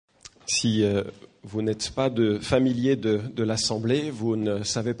Si vous n'êtes pas familier de l'Assemblée, vous ne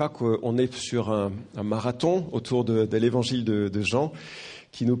savez pas qu'on est sur un marathon autour de l'Évangile de Jean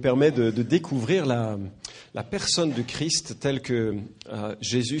qui nous permet de découvrir la personne de Christ telle que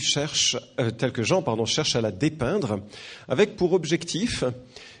Jean cherche à la dépeindre, avec pour objectif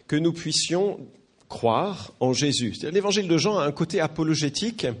que nous puissions croire en Jésus. C'est-à-dire, l'Évangile de Jean a un côté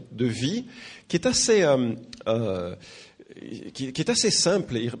apologétique de vie qui est assez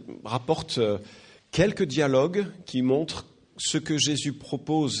simple. Il rapporte quelques dialogues qui montrent ce que Jésus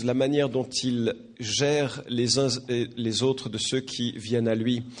propose, la manière dont il gère les uns et les autres de ceux qui viennent à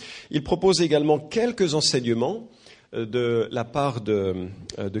lui. Il propose également quelques enseignements de la part de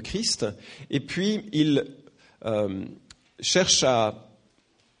Christ, et puis il cherche à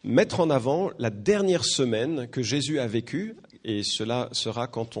mettre en avant la dernière semaine que Jésus a vécue, et cela sera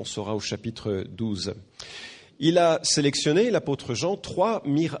quand on sera au chapitre 12. Il a sélectionné, l'apôtre Jean,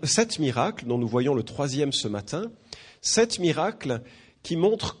 7 miracles, dont nous voyons le 3e ce matin, 7 miracles qui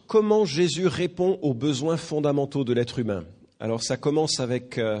montrent comment Jésus répond aux besoins fondamentaux de l'être humain. Alors ça commence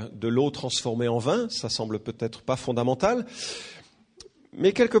avec de l'eau transformée en vin, ça semble peut-être pas fondamental,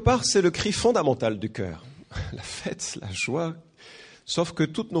 mais quelque part c'est le cri fondamental du cœur. La fête, la joie. Sauf que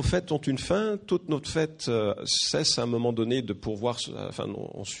toutes nos fêtes ont une fin, toutes nos fêtes cessent à un moment donné de pourvoir. Enfin,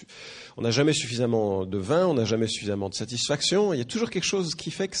 on n'a jamais suffisamment de vin, on n'a jamais suffisamment de satisfaction. Il y a toujours quelque chose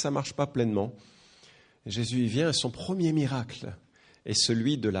qui fait que ça ne marche pas pleinement. Et Jésus y vient, et son premier miracle est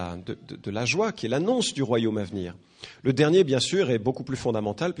celui de la joie, qui est l'annonce du royaume à venir. Le dernier, bien sûr, est beaucoup plus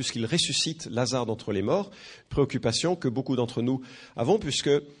fondamental, puisqu'il ressuscite Lazare d'entre les morts, préoccupation que beaucoup d'entre nous avons,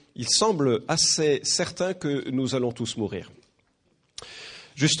 puisqu'il semble assez certain que nous allons tous mourir.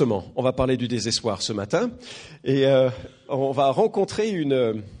 Justement, on va parler du désespoir ce matin, et on va rencontrer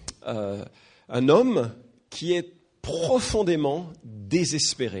un homme qui est profondément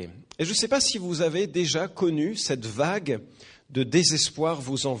désespéré. Et je ne sais pas si vous avez déjà connu cette vague de désespoir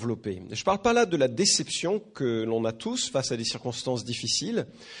vous envelopper. Je ne parle pas là de la déception que l'on a tous face à des circonstances difficiles.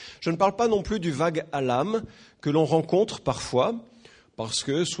 Je ne parle pas non plus du vague à l'âme que l'on rencontre parfois, parce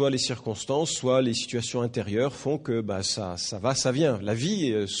que soit les circonstances, soit les situations intérieures font que ça va, ça vient. La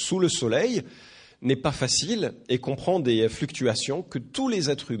vie sous le soleil n'est pas facile et comprend des fluctuations que tous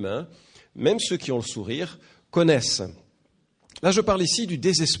les êtres humains, même ceux qui ont le sourire, connaissent. Là, je parle ici du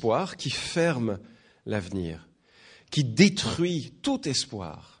désespoir qui ferme l'avenir, qui détruit tout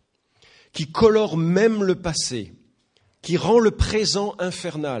espoir, qui colore même le passé, qui rend le présent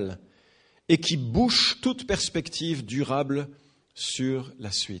infernal et qui bouche toute perspective durable sur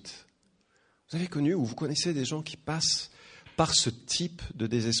la suite. Vous avez connu ou vous connaissez des gens qui passent par ce type de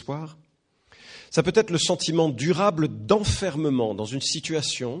désespoir ? Ça peut être le sentiment durable d'enfermement dans une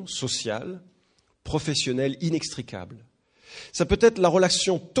situation sociale, professionnelle inextricable. Ça peut être la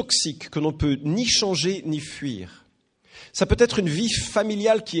relation toxique que l'on ne peut ni changer ni fuir. Ça peut être une vie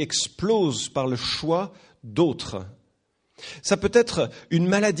familiale qui explose par le choix d'autres. Ça peut être une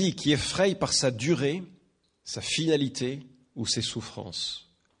maladie qui effraie par sa durée, sa finalité ou ses souffrances.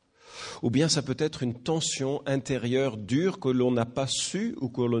 Ou bien ça peut être une tension intérieure dure que l'on n'a pas su ou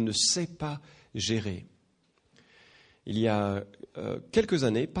que l'on ne sait pas gérer. Il y a quelques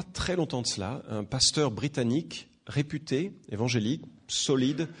années, pas très longtemps de cela, un pasteur britannique réputé, évangélique,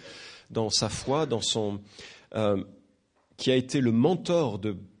 solide dans sa foi, qui a été le mentor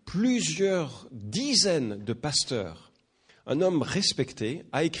de plusieurs dizaines de pasteurs, un homme respecté,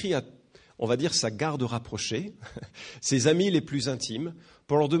 a écrit à, on va dire, sa garde rapprochée, ses amis les plus intimes,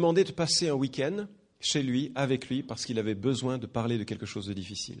 pour leur demander de passer un week-end chez lui, avec lui, parce qu'il avait besoin de parler de quelque chose de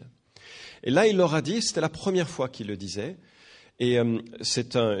difficile. Et là, il leur a dit, c'était la première fois qu'il le disait, et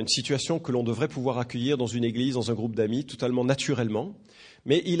c'est une situation que l'on devrait pouvoir accueillir dans une église, dans un groupe d'amis, totalement naturellement.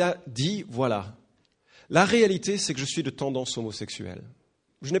 Mais il a dit, voilà, la réalité, c'est que je suis de tendance homosexuelle.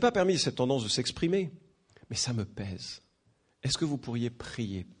 Je n'ai pas permis cette tendance de s'exprimer, mais ça me pèse. Est-ce que vous pourriez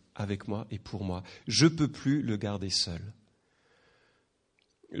prier avec moi et pour moi? Je ne peux plus le garder seul.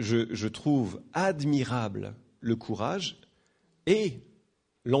 Je trouve admirable le courage et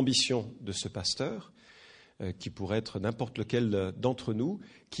l'ambition de ce pasteur, qui pourrait être n'importe lequel d'entre nous,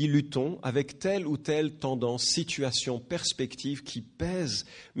 qui luttons avec telle ou telle tendance, situation, perspective qui pèse,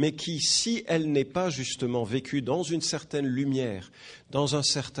 mais qui, si elle n'est pas justement vécue dans une certaine lumière, dans un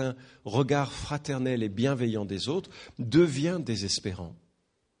certain regard fraternel et bienveillant des autres, devient désespérant.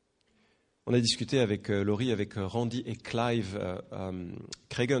 On a discuté avec Laurie, avec Randy et Clive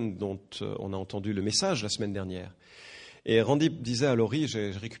Cragen, dont on a entendu le message la semaine dernière. Et Randy disait à Laurie,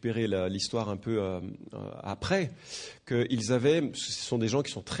 j'ai récupéré l'histoire un peu après, ce sont des gens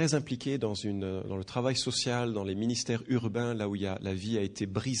qui sont très impliqués dans le travail social, dans les ministères urbains, là où la vie a été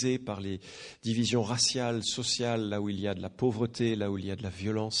brisée par les divisions raciales, sociales, là où il y a de la pauvreté, là où il y a de la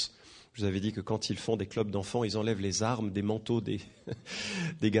violence. Je vous avais dit que quand ils font des clubs d'enfants, ils enlèvent les armes des manteaux des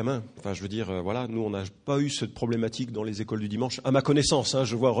gamins. Enfin, je veux dire, voilà, nous, on n'a pas eu cette problématique dans les écoles du dimanche, à ma connaissance.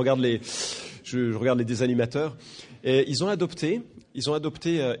 Je regarde les désanimateurs. Et ils ont adopté,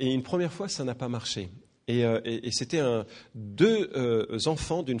 et une première fois, ça n'a pas marché. Et c'était deux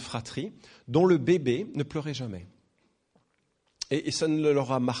enfants d'une fratrie dont le bébé ne pleurait jamais. Et ça ne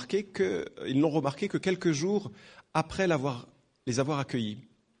leur a marqué ils n'ont remarqué que quelques jours après les avoir accueillis.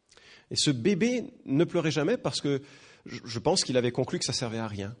 Et ce bébé ne pleurait jamais parce que je pense qu'il avait conclu que ça servait à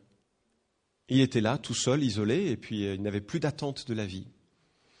rien. Il était là, tout seul, isolé, et puis il n'avait plus d'attente de la vie.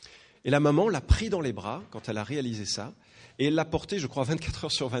 Et la maman l'a pris dans les bras quand elle a réalisé ça, et elle l'a porté, je crois, 24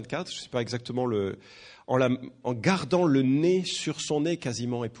 heures sur 24, je ne sais pas exactement, en gardant le nez sur son nez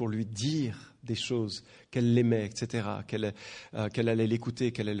quasiment, et pour lui dire des choses, qu'elle l'aimait, etc., qu'elle allait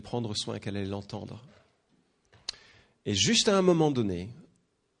l'écouter, qu'elle allait prendre soin, qu'elle allait l'entendre. Et juste à un moment donné,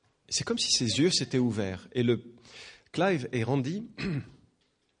 c'est comme si ses yeux s'étaient ouverts. Et Clive et Randy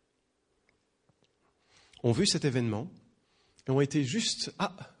ont vu cet événement et ont été juste...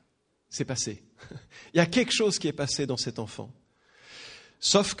 Ah, c'est passé. Il y a quelque chose qui est passé dans cet enfant.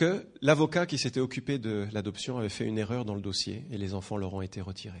 Sauf que l'avocat qui s'était occupé de l'adoption avait fait une erreur dans le dossier et les enfants leur ont été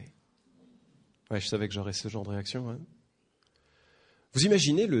retirés. Ouais, je savais que j'aurais ce genre de réaction. Hein. Vous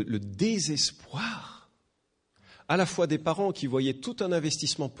imaginez le désespoir à la fois des parents qui voyaient tout un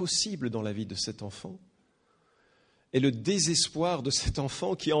investissement possible dans la vie de cet enfant et le désespoir de cet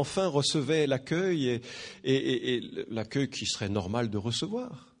enfant qui enfin recevait l'accueil et l'accueil qui serait normal de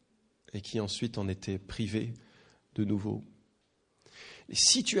recevoir et qui ensuite en était privé de nouveau. Les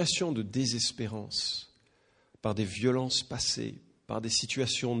situations de désespérance par des violences passées, par des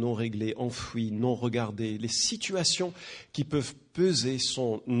situations non réglées, enfouies, non regardées, les situations qui peuvent peser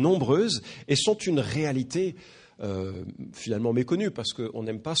sont nombreuses et sont une réalité finalement méconnu parce qu'on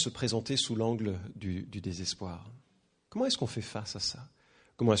n'aime pas se présenter sous l'angle du désespoir. Comment est-ce qu'on fait face à ça?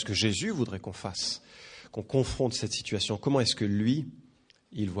 Comment est-ce que Jésus voudrait qu'on fasse, qu'on confronte cette situation? Comment est-ce que lui,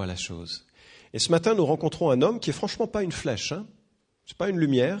 il voit la chose? Et ce matin, nous rencontrons un homme qui est franchement pas une flèche, hein. C'est pas une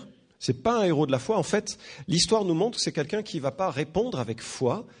lumière, c'est pas un héros de la foi. En fait, l'histoire nous montre que c'est quelqu'un qui ne va pas répondre avec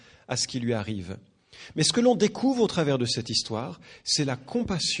foi à ce qui lui arrive. Mais ce que l'on découvre au travers de cette histoire, c'est la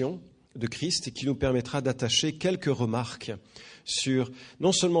compassion de Christ et qui nous permettra d'attacher quelques remarques sur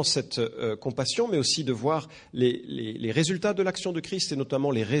non seulement cette compassion, mais aussi de voir les résultats de l'action de Christ et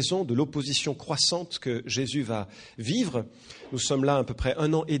notamment les raisons de l'opposition croissante que Jésus va vivre. Nous sommes là à peu près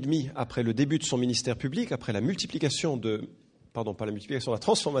 1 an et demi après le début de son ministère public, après la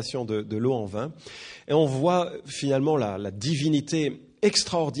transformation de l'eau en vin. Et on voit finalement la divinité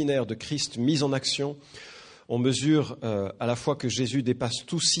extraordinaire de Christ mise en action. On mesure à la fois que Jésus dépasse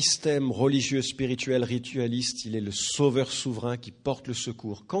tout système religieux, spirituel, ritualiste. Il est le sauveur souverain qui porte le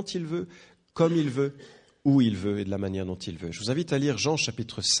secours quand il veut, comme il veut, où il veut et de la manière dont il veut. Je vous invite à lire Jean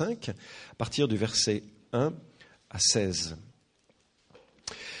chapitre 5, à partir du verset 1 à 16.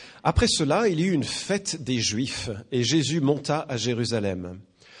 Après cela, il y eut une fête des Juifs et Jésus monta à Jérusalem.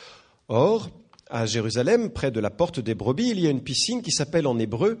 Or, à Jérusalem, près de la porte des brebis, il y a une piscine qui s'appelle en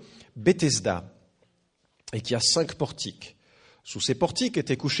hébreu Bethesda, et qui a 5 portiques. Sous ces portiques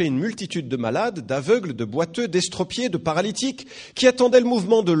étaient couchés une multitude de malades, d'aveugles, de boiteux, d'estropiés, de paralytiques, qui attendaient le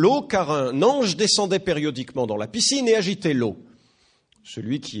mouvement de l'eau, car un ange descendait périodiquement dans la piscine et agitait l'eau.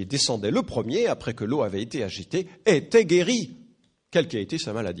 Celui qui descendait le premier, après que l'eau avait été agitée, était guéri, quelle qu'ait été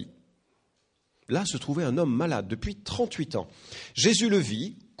sa maladie. Là se trouvait un homme malade depuis 38 ans. Jésus le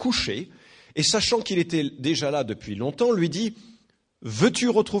vit, couché, et sachant qu'il était déjà là depuis longtemps, lui dit « Veux-tu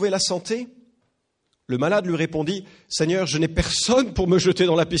retrouver la santé ?» Le malade lui répondit « Seigneur, je n'ai personne pour me jeter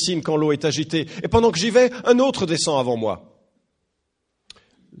dans la piscine quand l'eau est agitée, et pendant que j'y vais, un autre descend avant moi. »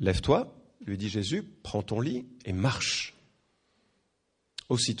 « Lève-toi, lui dit Jésus, prends ton lit et marche. »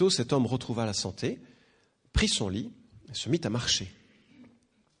 Aussitôt, cet homme retrouva la santé, prit son lit et se mit à marcher.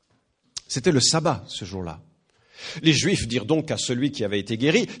 C'était le sabbat ce jour-là. Les Juifs dirent donc à celui qui avait été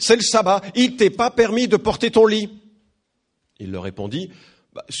guéri « C'est le sabbat, il t'est pas permis de porter ton lit. » Il leur répondit «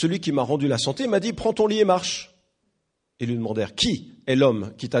 Celui qui m'a rendu la santé m'a dit « Prends ton lit et marche. » Ils lui demandèrent « Qui est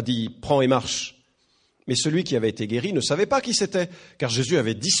l'homme qui t'a dit « Prends et marche » ?» Mais celui qui avait été guéri ne savait pas qui c'était, car Jésus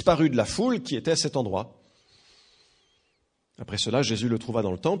avait disparu de la foule qui était à cet endroit. Après cela, Jésus le trouva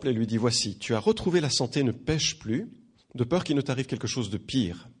dans le temple et lui dit « Voici, tu as retrouvé la santé, ne pêche plus, de peur qu'il ne t'arrive quelque chose de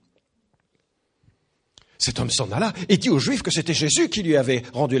pire. » Cet homme s'en alla et dit aux Juifs que c'était Jésus qui lui avait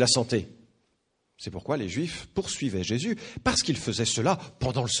rendu la santé. C'est pourquoi les Juifs poursuivaient Jésus, parce qu'il faisait cela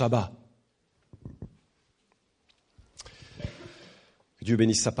pendant le sabbat. Que Dieu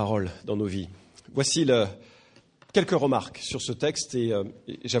bénisse sa parole dans nos vies. Voici quelques remarques sur ce texte et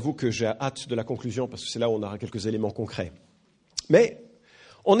j'avoue que j'ai hâte de la conclusion parce que c'est là où on aura quelques éléments concrets. Mais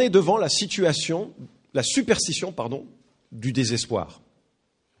on est devant la superstition, du désespoir.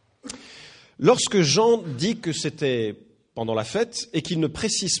 Lorsque Jean dit que c'était pendant la fête et qu'il ne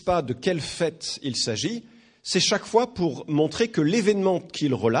précise pas de quelle fête il s'agit, c'est chaque fois pour montrer que l'événement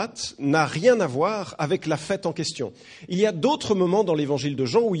qu'il relate n'a rien à voir avec la fête en question. Il y a d'autres moments dans l'évangile de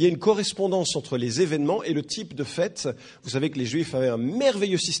Jean où il y a une correspondance entre les événements et le type de fête. Vous savez que les Juifs avaient un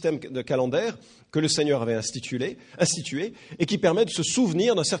merveilleux système de calendaire que le Seigneur avait institué et qui permet de se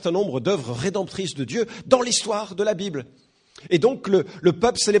souvenir d'un certain nombre d'œuvres rédemptrices de Dieu dans l'histoire de la Bible. Et donc le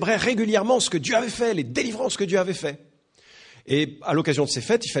peuple célébrait régulièrement ce que Dieu avait fait, les délivrances que Dieu avait fait. Et à l'occasion de ces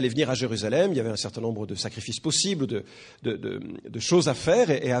fêtes, il fallait venir à Jérusalem, il y avait un certain nombre de sacrifices possibles, de choses à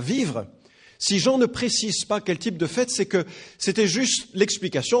faire et à vivre. Si Jean ne précise pas quel type de fête, c'est que c'était juste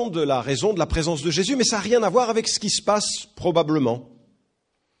l'explication de la raison de la présence de Jésus, mais ça n'a rien à voir avec ce qui se passe probablement.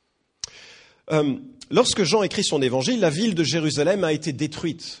 Lorsque Jean écrit son évangile, la ville de Jérusalem a été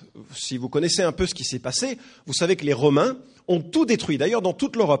détruite. Si vous connaissez un peu ce qui s'est passé, vous savez que les Romains ont tout détruit. D'ailleurs, dans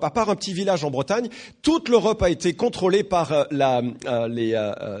toute l'Europe, à part un petit village en Bretagne, toute l'Europe a été contrôlée par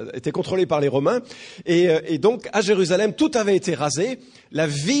les Romains. Et donc, à Jérusalem, tout avait été rasé. La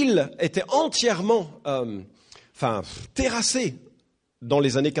ville était entièrement terrassée dans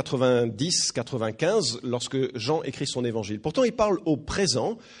les années 90-95, lorsque Jean écrit son évangile. Pourtant, il parle au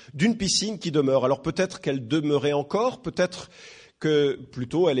présent d'une piscine qui demeure. Alors peut-être qu'elle demeurait encore, peut-être que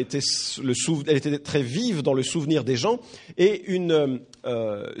plutôt elle était très vive dans le souvenir des gens. Et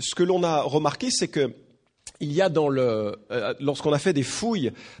ce que l'on a remarqué, c'est que il y a lorsqu'on a fait des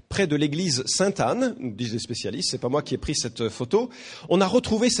fouilles près de l'église Sainte-Anne, nous disent les spécialistes, c'est pas moi qui ai pris cette photo, on a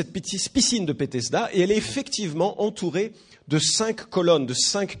retrouvé cette petite piscine de Bethesda et elle est effectivement entourée de 5 colonnes, de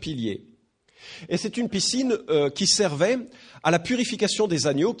 5 piliers. Et c'est une piscine qui servait à la purification des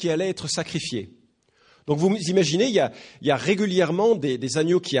agneaux qui allaient être sacrifiés. Donc vous imaginez, il y a régulièrement des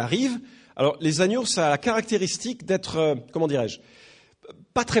agneaux qui arrivent. Alors les agneaux, ça a la caractéristique d'être,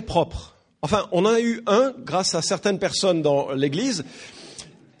 pas très propres. Enfin, on en a eu un, grâce à certaines personnes dans l'église.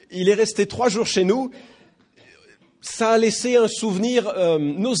 Il est resté 3 jours chez nous. Ça a laissé un souvenir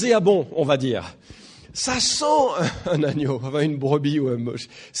nauséabond, on va dire. Ça sent un agneau, enfin une brebis ou un moche.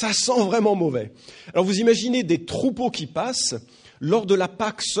 Ça sent vraiment mauvais. Alors vous imaginez des troupeaux qui passent. Lors de la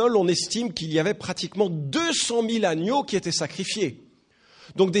Pâque seule, on estime qu'il y avait pratiquement 200 000 agneaux qui étaient sacrifiés.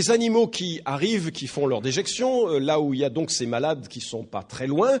 Donc des animaux qui arrivent, qui font leur déjection, là où il y a donc ces malades qui sont pas très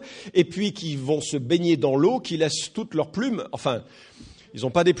loin, et puis qui vont se baigner dans l'eau, qui laissent toutes leurs plumes, enfin, ils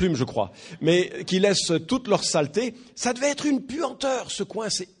n'ont pas des plumes, je crois, mais qui laissent toute leur saleté. Ça devait être une puanteur, ce coin,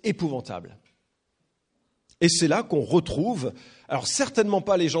 c'est épouvantable. Et c'est là qu'on retrouve, alors certainement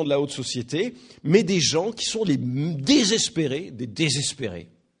pas les gens de la haute société, mais des gens qui sont des désespérés.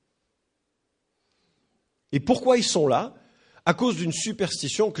 Et pourquoi ils sont là ? À cause d'une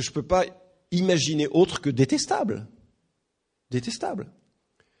superstition que je ne peux pas imaginer autre que détestable. Détestable.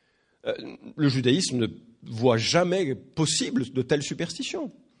 Le judaïsme ne voit jamais possible de telles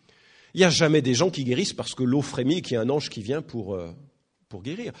superstitions. Il n'y a jamais des gens qui guérissent parce que l'eau frémit et qu'il y a un ange qui vient pour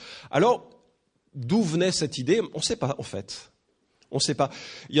guérir. Alors, d'où venait cette idée ? On ne sait pas, en fait. On ne sait pas.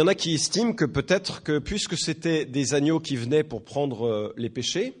 Il y en a qui estiment que peut-être que, puisque c'était des agneaux qui venaient pour prendre les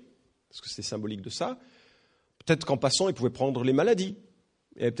péchés, parce que c'est symbolique de ça, peut-être qu'en passant, ils pouvaient prendre les maladies.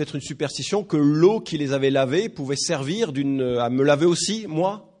 Il y avait peut-être une superstition que l'eau qui les avait lavés pouvait servir à me laver aussi,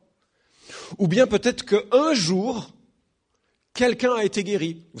 moi. Ou bien peut-être qu'un jour, quelqu'un a été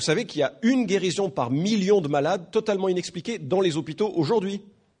guéri. Vous savez qu'il y a une guérison par million de malades totalement inexpliquée dans les hôpitaux aujourd'hui,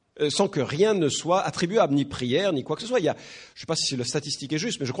 sans que rien ne soit attribuable, ni prière, ni quoi que ce soit. Je ne sais pas si la statistique est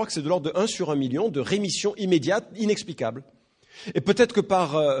juste, mais je crois que c'est de l'ordre de 1 sur 1 million de rémission immédiate, inexplicable. Et peut-être que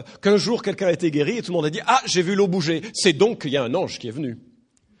qu'un jour quelqu'un a été guéri et tout le monde a dit « Ah, j'ai vu l'eau bouger, c'est donc qu'il y a un ange qui est venu ».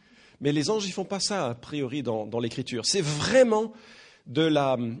 Mais les anges, ils font pas ça, a priori, dans l'Écriture. C'est vraiment de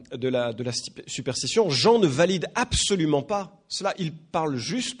la superstition. Jean ne valide absolument pas cela, il parle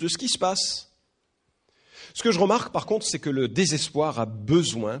juste de ce qui se passe. Ce que je remarque, par contre, c'est que le désespoir a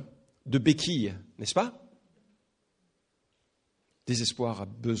besoin de béquilles, n'est-ce pas ? Désespoir a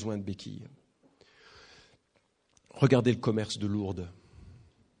besoin de béquilles. Regardez le commerce de Lourdes.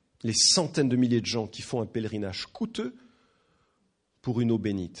 Les centaines de milliers de gens qui font un pèlerinage coûteux pour une eau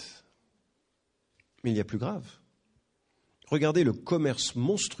bénite. Mais il y a plus grave. Regardez le commerce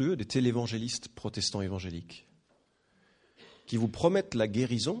monstrueux des télévangélistes protestants évangéliques qui vous promettent la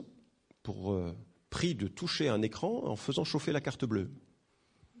guérison pour prix de toucher un écran en faisant chauffer la carte bleue.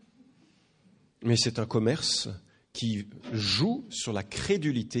 Mais c'est un commerce qui joue sur la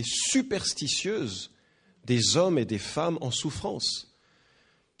crédulité superstitieuse des hommes et des femmes en souffrance,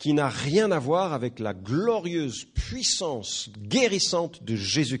 qui n'a rien à voir avec la glorieuse puissance guérissante de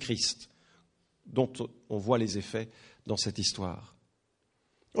Jésus-Christ, dont on voit les effets dans cette histoire.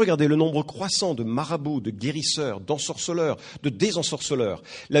 Regardez le nombre croissant de marabouts, de guérisseurs, d'ensorceleurs, de désensorceleurs,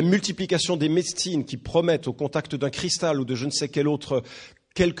 la multiplication des médecines qui promettent au contact d'un cristal ou de je ne sais quel autre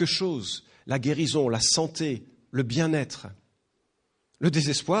quelque chose, la guérison, la santé, le bien-être. Le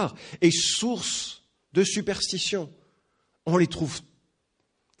désespoir est source de superstitions. On les trouve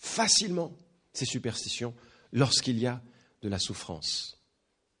facilement, ces superstitions, lorsqu'il y a de la souffrance.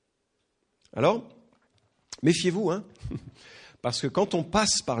 Alors, méfiez-vous, parce que quand on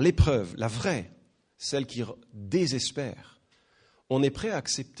passe par l'épreuve, la vraie, celle qui désespère, on est prêt à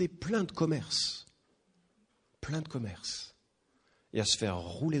accepter plein de commerces, et à se faire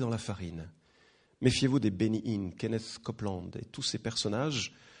rouler dans la farine. Méfiez-vous des Benny Hinn, Kenneth Copeland et tous ces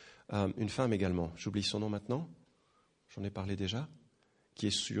personnages, une femme également, j'oublie son nom maintenant, j'en ai parlé déjà, qui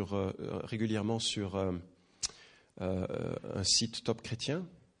est régulièrement sur un site top chrétien.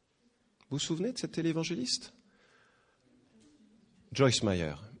 Vous vous souvenez de cette téléévangéliste ? Joyce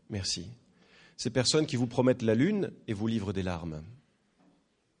Meyer, merci. Ces personnes qui vous promettent la lune et vous livrent des larmes.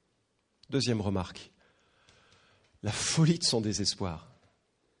 Deuxième remarque, la folie de son désespoir.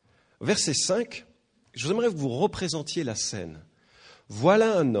 Verset 5, je vous aimerais que vous représentiez la scène.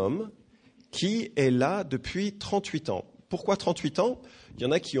 Voilà un homme qui est là depuis 38 ans. Pourquoi 38 ans ? Il y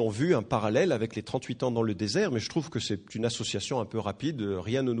en a qui ont vu un parallèle avec les 38 ans dans le désert, mais je trouve que c'est une association un peu rapide.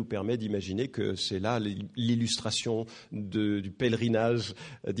 Rien ne nous permet d'imaginer que c'est là l'illustration du pèlerinage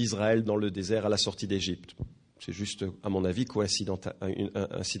d'Israël dans le désert à la sortie d'Égypte. C'est juste, à mon avis,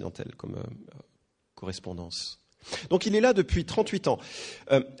 incidentel comme correspondance. Donc il est là depuis 38 ans.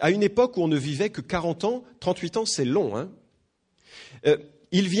 À une époque où on ne vivait que 40 ans, 38 ans c'est long.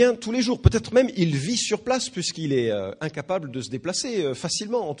 Il vient tous les jours, peut-être même il vit sur place puisqu'il est incapable de se déplacer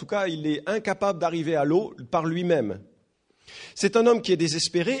facilement. En tout cas, il est incapable d'arriver à l'eau par lui-même. C'est un homme qui est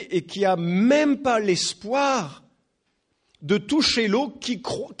désespéré et qui n'a même pas l'espoir de toucher l'eau qu'il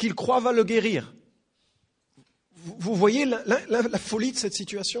croit va le guérir. Vous voyez la folie de cette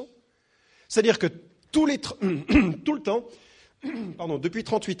situation ? C'est-à-dire que tout le temps, depuis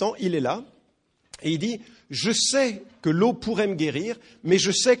 38 ans, il est là. Et il dit, je sais que l'eau pourrait me guérir, mais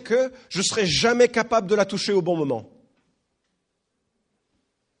je sais que je ne serai jamais capable de la toucher au bon moment.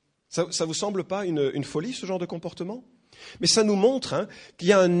 Ça vous semble pas une folie, ce genre de comportement ? Mais ça nous montre qu'il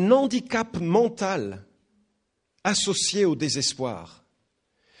y a un handicap mental associé au désespoir.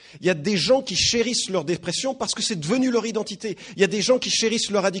 Il y a des gens qui chérissent leur dépression parce que c'est devenu leur identité. Il y a des gens qui chérissent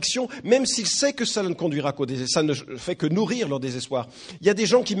leur addiction, même s'ils savent que ça ne conduira qu'au désespoir, ça ne fait que nourrir leur désespoir. Il y a des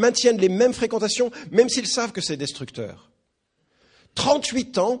gens qui maintiennent les mêmes fréquentations, même s'ils savent que c'est destructeur.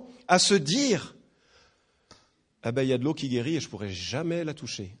 38 ans à se dire, il y a de l'eau qui guérit et je ne pourrai jamais la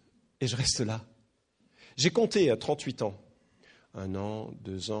toucher. Et je reste là. J'ai compté à 38 ans. 1 an,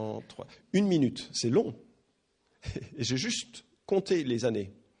 2 ans, 3... 1 minute, c'est long. Et j'ai juste compté les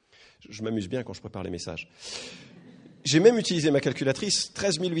années. Je m'amuse bien quand je prépare les messages. J'ai même utilisé ma calculatrice,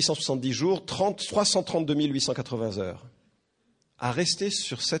 13 870 jours, 332 880 heures, à rester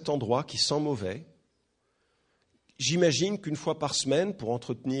sur cet endroit qui sent mauvais. J'imagine qu'une fois par semaine, pour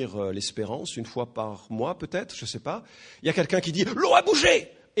entretenir l'espérance, une fois par mois peut-être, je ne sais pas, il y a quelqu'un qui dit « L'eau a bougé !»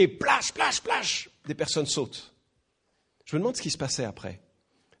 et plash, plash, plash, des personnes sautent. Je me demande ce qui se passait après.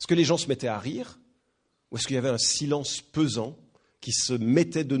 Est-ce que les gens se mettaient à rire ? Ou est-ce qu'il y avait un silence pesant qui se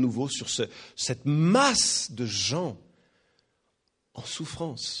mettait de nouveau sur cette masse de gens en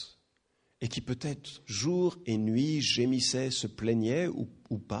souffrance et qui peut-être jour et nuit gémissaient, se plaignaient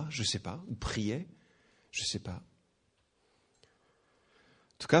ou pas, je ne sais pas, ou priaient, je ne sais pas.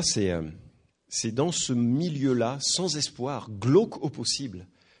 En tout cas, c'est dans ce milieu-là, sans espoir, glauque au possible,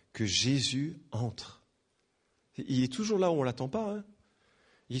 que Jésus entre. Il est toujours là où on ne l'attend pas.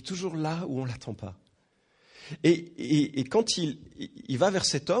 Il est toujours là où on ne l'attend pas. Et quand il va vers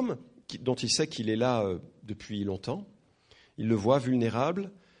cet homme, dont il sait qu'il est là depuis longtemps, il le voit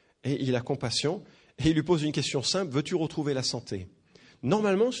vulnérable, et il a compassion, et il lui pose une question simple, veux-tu retrouver la santé ?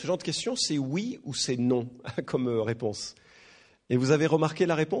 Normalement, ce genre de question, c'est oui ou c'est non comme réponse. Et vous avez remarqué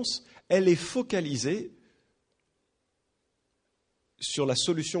la réponse ? Elle est focalisée sur la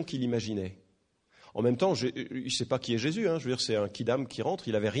solution qu'il imaginait. En même temps, il ne sait pas qui est Jésus. Je veux dire, c'est un kidam qui rentre.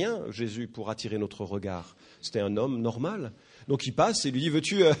 Il n'avait rien, Jésus, pour attirer notre regard. C'était un homme normal. Donc il passe et lui dit,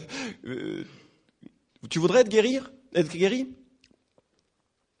 tu voudrais être guéri?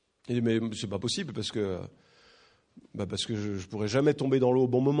 Il dit, mais c'est pas possible parce que je pourrais jamais tomber dans l'eau au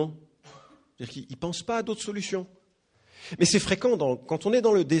bon moment. C'est-à-dire qu'il ne pense pas à d'autres solutions. Mais c'est fréquent, quand on est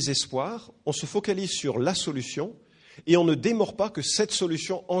dans le désespoir, on se focalise sur la solution et on ne démord pas que cette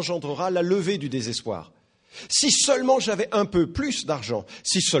solution engendrera la levée du désespoir. Si seulement j'avais un peu plus d'argent,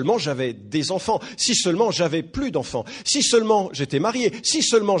 si seulement j'avais des enfants, si seulement j'avais plus d'enfants, si seulement j'étais marié, si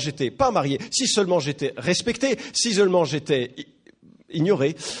seulement j'étais pas marié, si seulement j'étais respecté, si seulement j'étais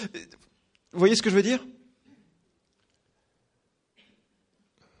ignoré. Vous voyez ce que je veux dire?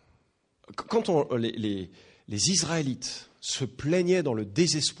 Quand les Israélites se plaignaient dans le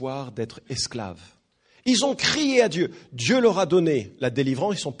désespoir d'être esclaves, ils ont crié à Dieu. Dieu leur a donné la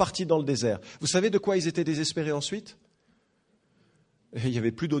délivrance, ils sont partis dans le désert. Vous savez de quoi ils étaient désespérés ensuite? Il n'y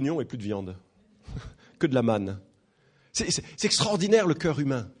avait plus d'oignons et plus de viande, que de la manne. C'est extraordinaire le cœur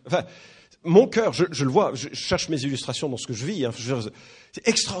humain. Enfin, mon cœur, je le vois, je cherche mes illustrations dans ce que je vis. C'est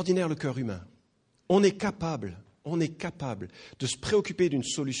extraordinaire le cœur humain. On est capable de se préoccuper d'une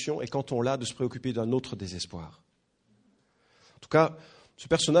solution et quand on l'a, de se préoccuper d'un autre désespoir. En tout cas, ce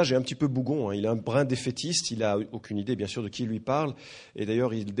personnage est un petit peu bougon, il a un brin défaitiste, il n'a aucune idée bien sûr de qui il lui parle et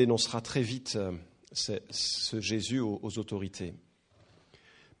d'ailleurs il dénoncera très vite ce Jésus aux autorités.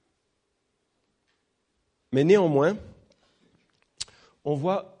 Mais néanmoins, on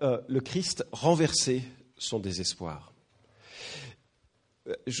voit le Christ renverser son désespoir.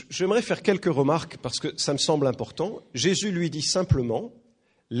 J'aimerais faire quelques remarques parce que ça me semble important. Jésus lui dit simplement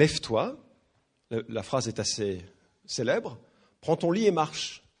 « Lève-toi », la phrase est assez célèbre, « Prends ton lit et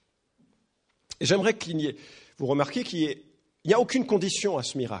marche ». Et j'aimerais vous remarquez qu'il n'y a aucune condition à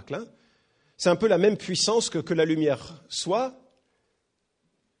ce miracle. C'est un peu la même puissance que la lumière soit,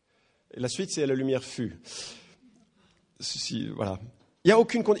 et la suite c'est la lumière fut. Voilà. Il y a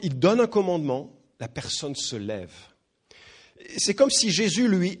aucune condition. Il donne un commandement, la personne se lève. C'est comme si Jésus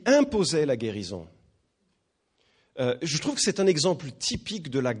lui imposait la guérison. Je trouve que c'est un exemple typique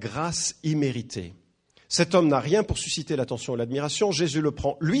de la grâce imméritée. Cet homme n'a rien pour susciter l'attention et l'admiration. Jésus le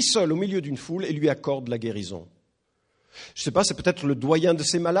prend, lui seul, au milieu d'une foule et lui accorde la guérison. Je ne sais pas, c'est peut-être le doyen de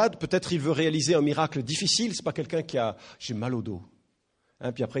ces malades. Peut-être il veut réaliser un miracle difficile. C'est pas quelqu'un qui a « j'ai mal au dos ».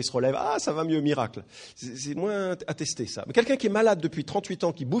 Puis après il se relève, ça va mieux, miracle. C'est moins attesté ça. Mais quelqu'un qui est malade depuis 38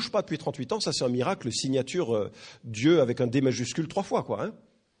 ans, qui bouge pas depuis 38 ans, ça c'est un miracle, signature Dieu avec un D majuscule 3 fois, quoi.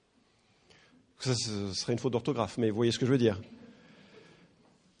 Ça, ce serait une faute d'orthographe, mais vous voyez ce que je veux dire.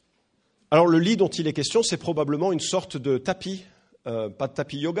 Alors le lit dont il est question, c'est probablement une sorte de tapis, pas de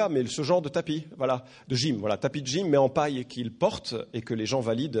tapis yoga, mais ce genre de tapis, voilà, de gym, voilà, tapis de gym, mais en paille qu'il porte et que les gens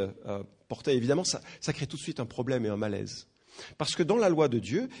valides portaient. Évidemment, ça crée tout de suite un problème et un malaise. Parce que dans la loi de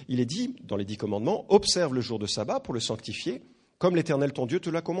Dieu, il est dit, dans les 10 commandements, observe le jour de sabbat pour le sanctifier, comme l'Éternel ton Dieu te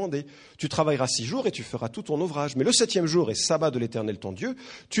l'a commandé. Tu travailleras 6 jours et tu feras tout ton ouvrage. Mais le 7e jour est sabbat de l'Éternel ton Dieu.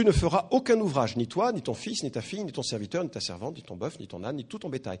 Tu ne feras aucun ouvrage, ni toi, ni ton fils, ni ta fille, ni ton serviteur, ni ta servante, ni ton bœuf, ni ton âne, ni tout ton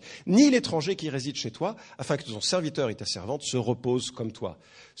bétail, ni l'étranger qui réside chez toi, afin que ton serviteur et ta servante se reposent comme toi.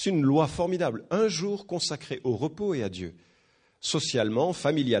 C'est une loi formidable. Un jour consacré au repos et à Dieu. Socialement,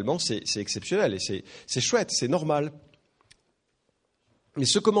 familialement, c'est exceptionnel et c'est chouette, c'est normal. Mais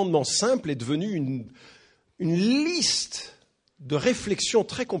ce commandement simple est devenu une liste de réflexions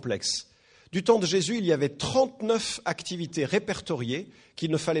très complexes. Du temps de Jésus, il y avait 39 activités répertoriées qu'il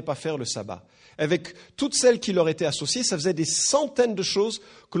ne fallait pas faire le sabbat. Avec toutes celles qui leur étaient associées, ça faisait des centaines de choses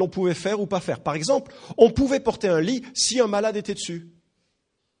que l'on pouvait faire ou pas faire. Par exemple, on pouvait porter un lit si un malade était dessus.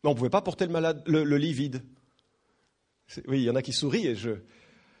 Mais on ne pouvait pas porter le lit vide. Oui, il y en a qui sourient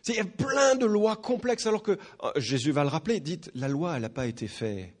Il y a plein de lois complexes, alors que Jésus va le rappeler, dites, la loi, elle n'a pas été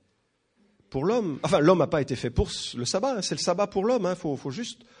faite pour l'homme. Enfin, l'homme n'a pas été fait pour le sabbat, c'est le sabbat pour l'homme, il faut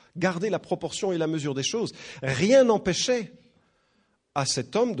juste garder la proportion et la mesure des choses. Rien n'empêchait à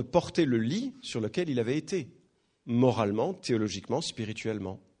cet homme de porter le lit sur lequel il avait été, moralement, théologiquement,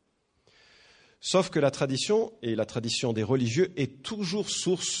 spirituellement. Sauf que la tradition, et la tradition des religieux, est toujours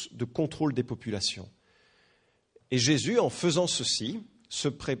source de contrôle des populations. Et Jésus, en faisant ceci,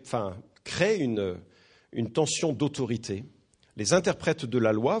 crée une tension d'autorité. Les interprètes de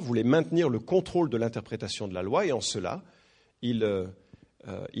la loi voulaient maintenir le contrôle de l'interprétation de la loi et en cela, ils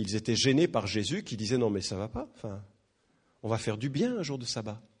étaient gênés par Jésus qui disait « Non mais ça ne va pas, on va faire du bien un jour de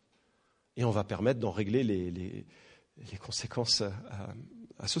sabbat et on va permettre d'en régler les conséquences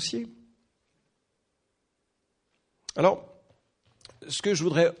associées. » Alors, ce que je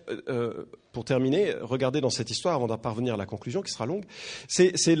voudrais, pour terminer, regarder dans cette histoire, avant d'en parvenir à la conclusion, qui sera longue,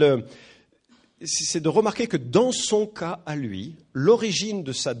 c'est c'est de remarquer que dans son cas à lui, l'origine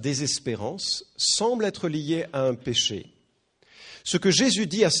de sa désespérance semble être liée à un péché. Ce que Jésus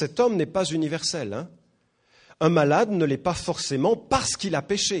dit à cet homme n'est pas universel, hein. Un malade ne l'est pas forcément parce qu'il a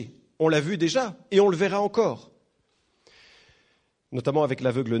péché. On l'a vu déjà et on le verra encore, notamment avec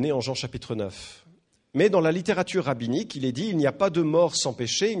l'aveugle-né en Jean chapitre 9. Mais dans la littérature rabbinique, il est dit « il n'y a pas de mort sans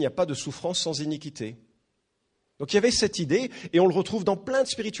péché, il n'y a pas de souffrance sans iniquité ». Donc il y avait cette idée, et on le retrouve dans plein de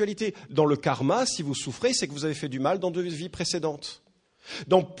spiritualités. Dans le karma, si vous souffrez, c'est que vous avez fait du mal dans 2 vies précédentes.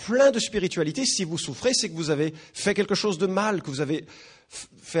 Dans plein de spiritualités, si vous souffrez, c'est que vous avez fait quelque chose de mal, que vous avez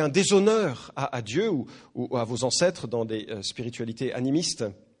fait un déshonneur à Dieu ou à vos ancêtres dans des spiritualités animistes.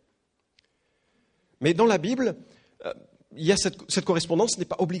 Mais dans la Bible, il y a cette correspondance n'est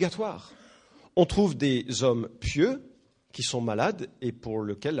pas obligatoire. On trouve des hommes pieux qui sont malades et pour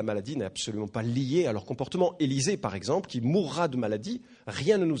lesquels la maladie n'est absolument pas liée à leur comportement. Élisée, par exemple, qui mourra de maladie,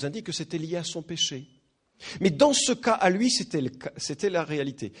 rien ne nous indique que c'était lié à son péché. Mais dans ce cas, à lui, c'était la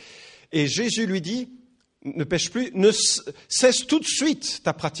réalité. Et Jésus lui dit, ne pêche plus, cesse tout de suite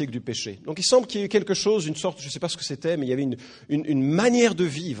ta pratique du péché. Donc il semble qu'il y ait eu quelque chose, une sorte, je ne sais pas ce que c'était, mais il y avait une manière de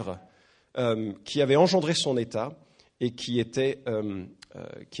vivre qui avait engendré son état et qui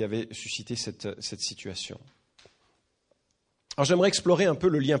avait suscité cette situation. Alors j'aimerais explorer un peu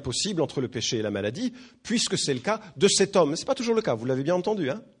le lien possible entre le péché et la maladie, puisque c'est le cas de cet homme. Ce n'est pas toujours le cas, vous l'avez bien entendu,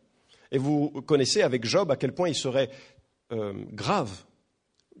 hein. Et vous connaissez avec Job à quel point il serait grave,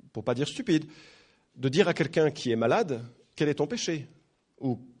 pour ne pas dire stupide, de dire à quelqu'un qui est malade, quel est ton péché,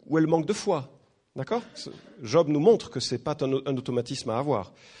 ou où est le manque de foi. D'accord ? Job nous montre que ce n'est pas un automatisme à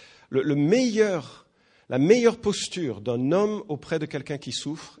avoir. La meilleure posture d'un homme auprès de quelqu'un qui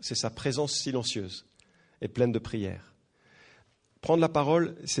souffre, c'est sa présence silencieuse et pleine de prière. Prendre la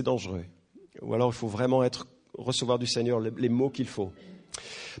parole, c'est dangereux. Ou alors il faut vraiment recevoir du Seigneur les mots qu'il faut.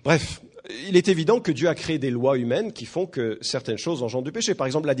 Bref, il est évident que Dieu a créé des lois humaines qui font que certaines choses engendrent du péché. Par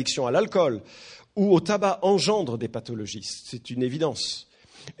exemple, l'addiction à l'alcool ou au tabac engendre des pathologies. C'est une évidence.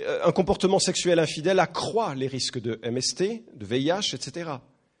 Un comportement sexuel infidèle accroît les risques de MST, de VIH, etc.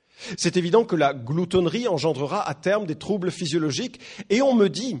 C'est évident que la gloutonnerie engendrera à terme des troubles physiologiques. Et on me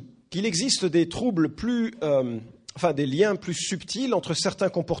dit qu'il existe des troubles des liens plus subtils entre certains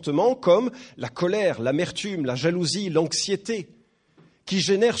comportements comme la colère, l'amertume, la jalousie, l'anxiété, qui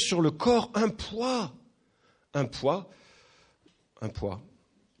génèrent sur le corps un poids.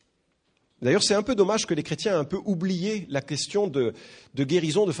 D'ailleurs, c'est un peu dommage que les chrétiens aient un peu oublié la question de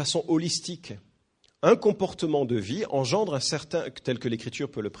guérison de façon holistique. Un comportement de vie engendre tel que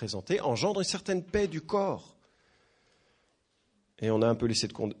l'Écriture peut le présenter, engendre une certaine paix du corps. Et on a un peu laissé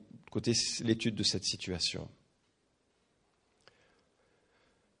de côté l'étude de cette situation.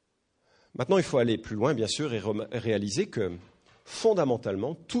 Maintenant, il faut aller plus loin, bien sûr, et réaliser que,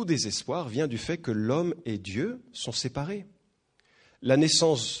 fondamentalement, tout désespoir vient du fait que l'homme et Dieu sont séparés. La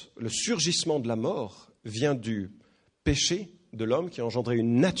naissance, le surgissement de la mort vient du péché de l'homme qui a engendré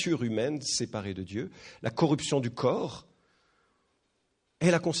une nature humaine séparée de Dieu. La corruption du corps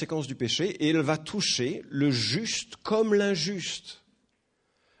est la conséquence du péché et elle va toucher le juste comme l'injuste.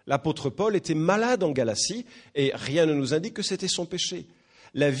 L'apôtre Paul était malade en Galatie et rien ne nous indique que c'était son péché.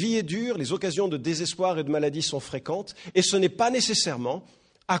 La vie est dure, les occasions de désespoir et de maladie sont fréquentes et ce n'est pas nécessairement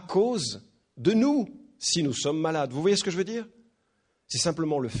à cause de nous si nous sommes malades. Vous voyez ce que je veux dire ? C'est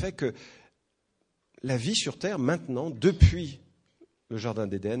simplement le fait que la vie sur Terre, maintenant, depuis le Jardin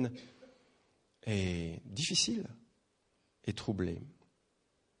d'Éden, est difficile et troublée.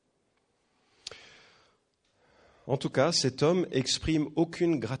 En tout cas, cet homme exprime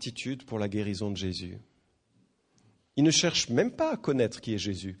aucune gratitude pour la guérison de Jésus. Il ne cherche même pas à connaître qui est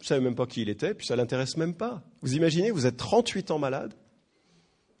Jésus. Vous ne savez même pas qui il était, puis ça ne l'intéresse même pas. Vous imaginez, vous êtes 38 ans malade.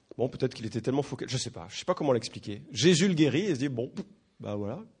 Bon, peut-être qu'il était tellement focalisé, je ne sais pas comment l'expliquer. Jésus le guérit et se dit, bon, ben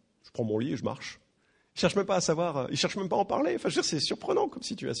voilà, je prends mon lit et je marche. Il ne cherche même pas à savoir, il ne cherche même pas à en parler. Enfin, je veux dire, c'est surprenant comme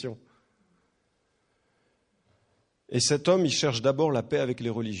situation. Et cet homme, il cherche d'abord la paix avec les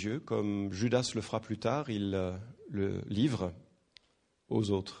religieux, comme Judas le fera plus tard, il le livre aux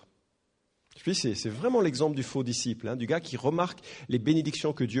autres. Puis c'est vraiment l'exemple du faux disciple, du gars qui remarque les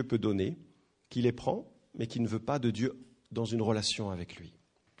bénédictions que Dieu peut donner, qui les prend, mais qui ne veut pas de Dieu dans une relation avec lui.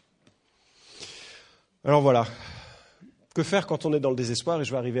 Alors voilà, que faire quand on est dans le désespoir ? Et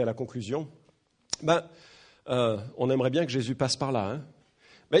je vais arriver à la conclusion. On aimerait bien que Jésus passe par là.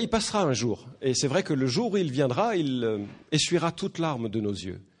 Il passera un jour. Et c'est vrai que le jour où il viendra, il essuiera toute larme de nos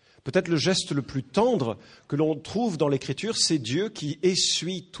yeux. Peut-être le geste le plus tendre que l'on trouve dans l'Écriture, c'est Dieu qui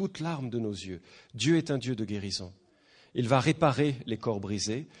essuie toute larme de nos yeux. Dieu est un Dieu de guérison. il va réparer les corps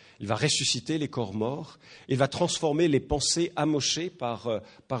brisés, il va ressusciter les corps morts, il va transformer les pensées amochées par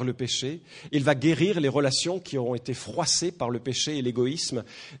le péché, il va guérir les relations qui auront été froissées par le péché et l'égoïsme.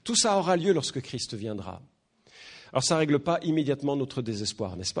 Tout ça aura lieu lorsque Christ viendra. Alors ça ne règle pas immédiatement notre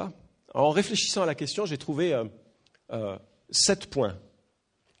désespoir, n'est-ce pas? En réfléchissant à la question, j'ai trouvé 7 points.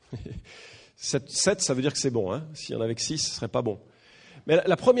 7, ça veut dire que c'est bon. Hein. S'il y en avait que 6, ce ne serait pas bon. Mais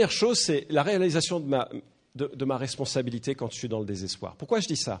la première chose, c'est la réalisation de ma responsabilité quand je suis dans le désespoir. Pourquoi je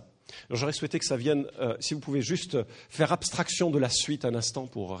dis ça? Alors, j'aurais souhaité que ça vienne, si vous pouvez juste faire abstraction de la suite un instant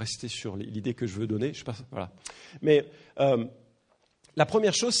pour rester sur l'idée que je veux donner. Je sais pas, voilà. Mais la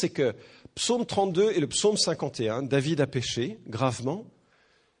première chose, c'est que Psaume 32 et le Psaume 51, David a péché gravement.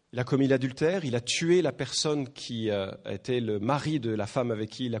 Il a commis l'adultère, il a tué la personne qui était le mari de la femme avec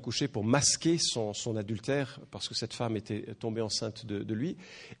qui il a couché pour masquer son adultère, parce que cette femme était tombée enceinte de lui.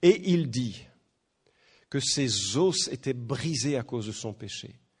 Et il dit que ses os étaient brisés à cause de son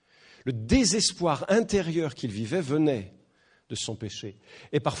péché. Le désespoir intérieur qu'il vivait venait de son péché.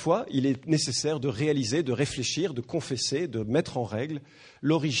 Et parfois, il est nécessaire de réaliser, de réfléchir, de confesser, de mettre en règle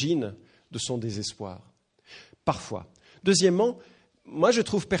l'origine de son désespoir. Parfois. Deuxièmement, moi je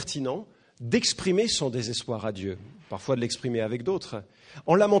trouve pertinent d'exprimer son désespoir à Dieu, parfois de l'exprimer avec d'autres.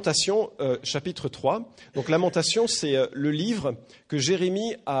 En Lamentation, chapitre 3, donc Lamentation, c'est le livre que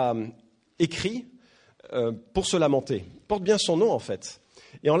Jérémie a écrit pour se lamenter. Il porte bien son nom en fait.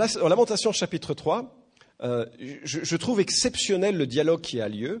 Et en Lamentation, chapitre 3, je trouve exceptionnel le dialogue qui a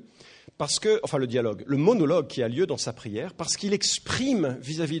lieu, le monologue qui a lieu dans sa prière, parce qu'il exprime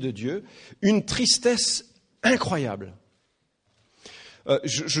vis-à-vis de Dieu une tristesse incroyable.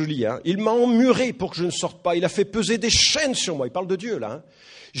 Je lis, il m'a emmuré pour que je ne sorte pas, il a fait peser des chaînes sur moi, il parle de Dieu là.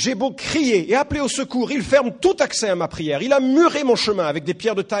 J'ai beau crier et appeler au secours, il ferme tout accès à ma prière, il a muré mon chemin avec des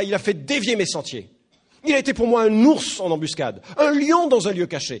pierres de taille, il a fait dévier mes sentiers. Il a été pour moi un ours en embuscade, un lion dans un lieu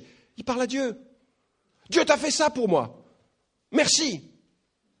caché. Il parle à Dieu. Dieu t'a fait ça pour moi. Merci.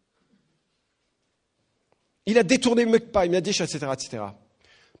 Il a détourné mes pas, il m'a dit, etc., etc.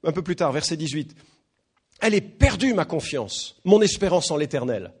 Un peu plus tard, verset 18. Elle est perdue, ma confiance, mon espérance en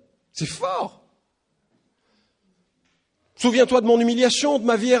l'Éternel. C'est fort. Souviens-toi de mon humiliation, de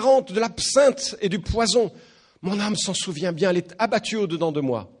ma vie errante, de l'absinthe et du poison. Mon âme s'en souvient bien, elle est abattue au-dedans de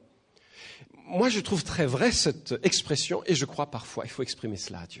moi. Moi, je trouve très vrai cette expression et je crois parfois, il faut exprimer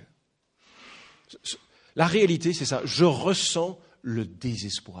cela à Dieu. La réalité, c'est ça. Je ressens le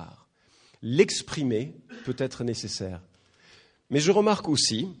désespoir. L'exprimer peut être nécessaire. Mais je remarque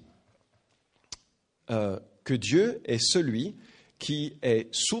aussi que Dieu est celui qui est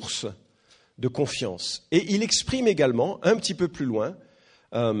source de confiance. Et il exprime également, un petit peu plus loin,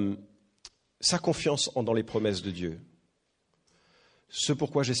 sa confiance dans les promesses de Dieu. Ce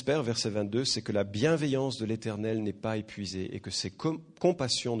pourquoi j'espère, verset 22, c'est que la bienveillance de l'Éternel n'est pas épuisée et que ses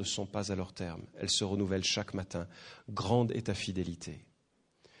compassions ne sont pas à leur terme. Elles se renouvellent chaque matin. Grande est ta fidélité.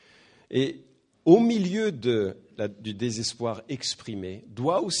 Et au milieu du désespoir exprimé,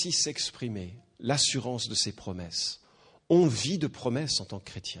 doit aussi s'exprimer l'assurance de ses promesses. On vit de promesses en tant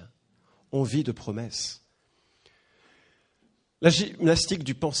que chrétien. On vit de promesses. La gymnastique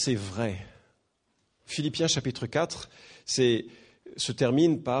du penser vrai. Philippiens chapitre 4, se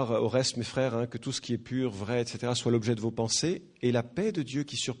termine par « Au reste, mes frères, que tout ce qui est pur, vrai, etc., soit l'objet de vos pensées, et la paix de Dieu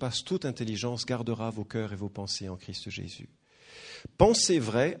qui surpasse toute intelligence gardera vos cœurs et vos pensées en Christ Jésus. » Penser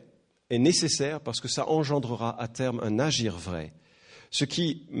vrai est nécessaire parce que ça engendrera à terme un agir vrai. Ce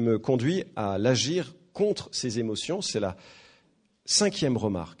qui me conduit à l'agir contre ces émotions, c'est la 5e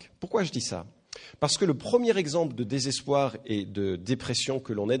remarque. Pourquoi je dis ça? Parce que le premier exemple de désespoir et de dépression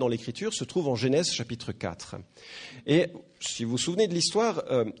que l'on ait dans l'Écriture se trouve en Genèse chapitre 4. Et si vous vous souvenez de l'histoire,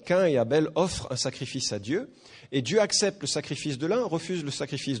 Caïn et Abel offrent un sacrifice à Dieu, et Dieu accepte le sacrifice de l'un, refuse le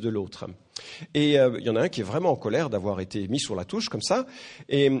sacrifice de l'autre. Et il y en a un qui est vraiment en colère d'avoir été mis sur la touche comme ça,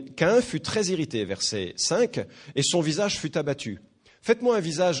 et Caïn fut très irrité, verset 5, et son visage fut abattu. Faites-moi un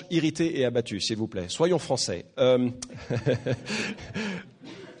visage irrité et abattu, s'il vous plaît. Soyons français.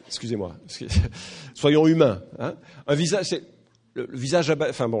 Excusez-moi. Soyons humains. Un visage, c'est le visage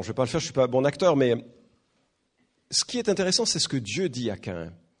abattu. Enfin bon, je vais pas le faire, je suis pas un bon acteur, mais ce qui est intéressant, c'est ce que Dieu dit à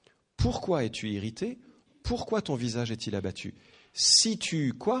Caïn. Pourquoi es-tu irrité? Pourquoi ton visage est-il abattu? Si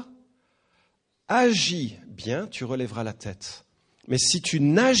tu, agis bien, tu relèveras la tête. Mais si tu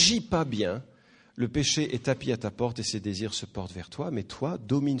n'agis pas bien, le péché est tapis à ta porte et ses désirs se portent vers toi, mais toi,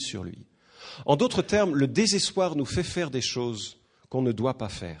 domine sur lui. En d'autres termes, le désespoir nous fait faire des choses qu'on ne doit pas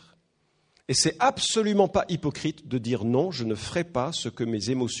faire. Et c'est absolument pas hypocrite de dire non, je ne ferai pas ce que mes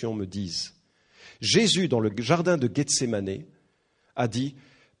émotions me disent. Jésus, dans le jardin de Gethsémanée, a dit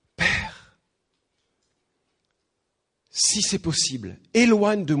 « Père, si c'est possible,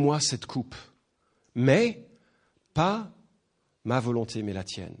 éloigne de moi cette coupe, mais pas ma volonté, mais la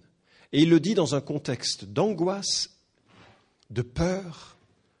tienne. Et il le dit dans un contexte d'angoisse, de peur,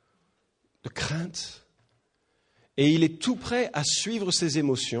 de crainte. Et il est tout prêt à suivre ses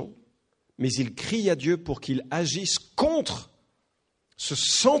émotions, mais il crie à Dieu pour qu'il agisse contre ce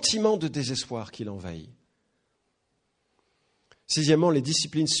sentiment de désespoir qui l'envahit. Sixièmement, les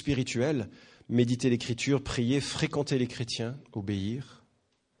disciplines spirituelles, méditer l'Écriture, prier, fréquenter les chrétiens, obéir,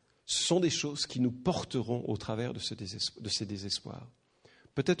 ce sont des choses qui nous porteront au travers de ces désespoirs.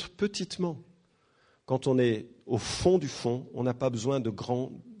 Peut-être petitement, quand on est au fond du fond, on n'a pas besoin de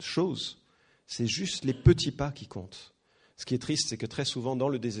grandes choses. C'est juste les petits pas qui comptent. Ce qui est triste, c'est que très souvent, dans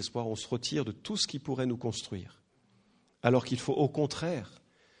le désespoir, on se retire de tout ce qui pourrait nous construire. Alors qu'il faut au contraire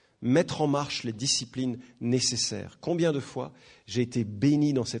mettre en marche les disciplines nécessaires. Combien de fois j'ai été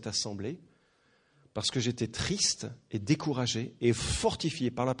béni dans cette assemblée parce que j'étais triste et découragé et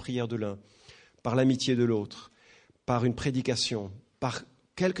fortifié par la prière de l'un, par l'amitié de l'autre, par une prédication, par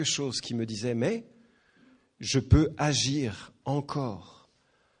quelque chose qui me disait « mais je peux agir encore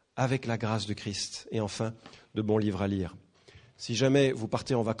avec la grâce de Christ ». Et enfin, de bons livres à lire. Si jamais vous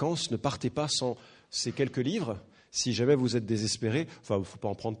partez en vacances, ne partez pas sans ces quelques livres. Si jamais vous êtes désespéré, enfin, il ne faut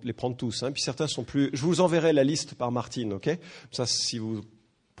pas les prendre tous. Puis certains sont plus... Je vous enverrai la liste par Martine, ok ? Ça, si vous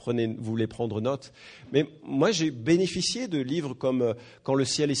voulez prendre note. Mais moi, j'ai bénéficié de livres comme « Quand le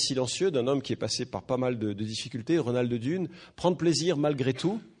ciel est silencieux » d'un homme qui est passé par pas mal de difficultés, Ronald Dune, « Prendre plaisir malgré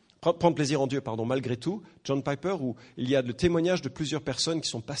tout ». Prendre plaisir en Dieu, malgré tout, John Piper, où il y a le témoignage de plusieurs personnes qui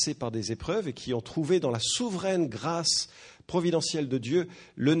sont passées par des épreuves et qui ont trouvé dans la souveraine grâce providentielle de Dieu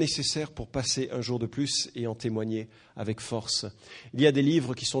le nécessaire pour passer un jour de plus et en témoigner avec force. Il y a des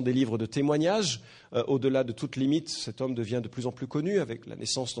livres qui sont des livres de témoignages. Au-delà de toute limite, cet homme devient de plus en plus connu avec la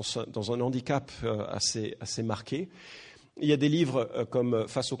naissance dans un handicap assez marqué. Il y a des livres comme «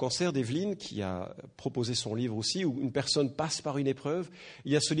 Face au cancer » d'Evelyne, qui a proposé son livre aussi, où une personne passe par une épreuve.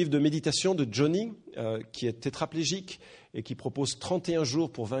 Il y a ce livre de méditation de Johnny, qui est tétraplégique et qui propose 31 jours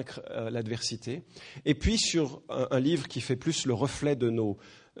pour vaincre l'adversité. Et puis sur un livre qui fait plus le reflet de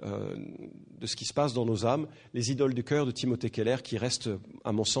ce qui se passe dans nos âmes, « Les idoles du cœur » de Timothée Keller, qui reste,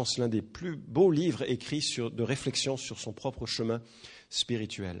 à mon sens, l'un des plus beaux livres écrits de réflexion sur son propre chemin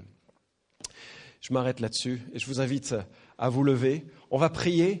spirituel. Je m'arrête là-dessus et je vous invite à vous lever. On va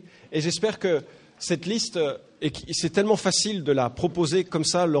prier et j'espère que cette liste, et c'est tellement facile de la proposer comme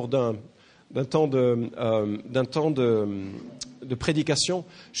ça lors d'un temps de prédication.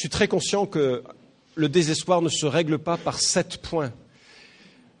 Je suis très conscient que le désespoir ne se règle pas par 7 points,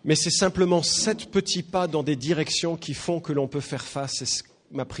 mais c'est simplement 7 petits pas dans des directions qui font que l'on peut faire face. Et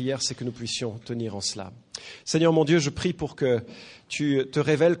ma prière, c'est que nous puissions tenir en cela. Seigneur mon Dieu, je prie pour que tu te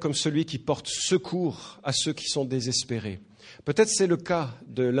révèles comme celui qui porte secours à ceux qui sont désespérés. Peut-être c'est le cas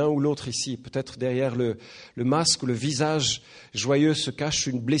de l'un ou l'autre ici. Peut-être derrière le masque ou le visage joyeux se cache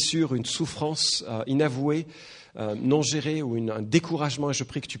une blessure, une souffrance inavouée, non gérée ou un découragement. Et je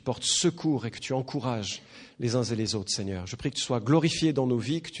prie que tu portes secours et que tu encourages les uns et les autres, Seigneur. Je prie que tu sois glorifié dans nos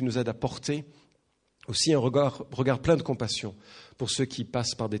vies, que tu nous aides à porter aussi un regard plein de compassion pour ceux qui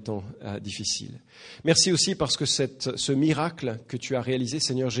passent par des temps difficiles. Merci aussi parce que ce miracle que tu as réalisé,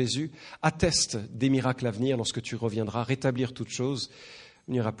 Seigneur Jésus, atteste des miracles à venir lorsque tu reviendras rétablir toutes choses.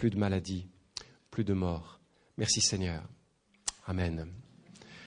 Il n'y aura plus de maladie, plus de mort. Merci Seigneur. Amen.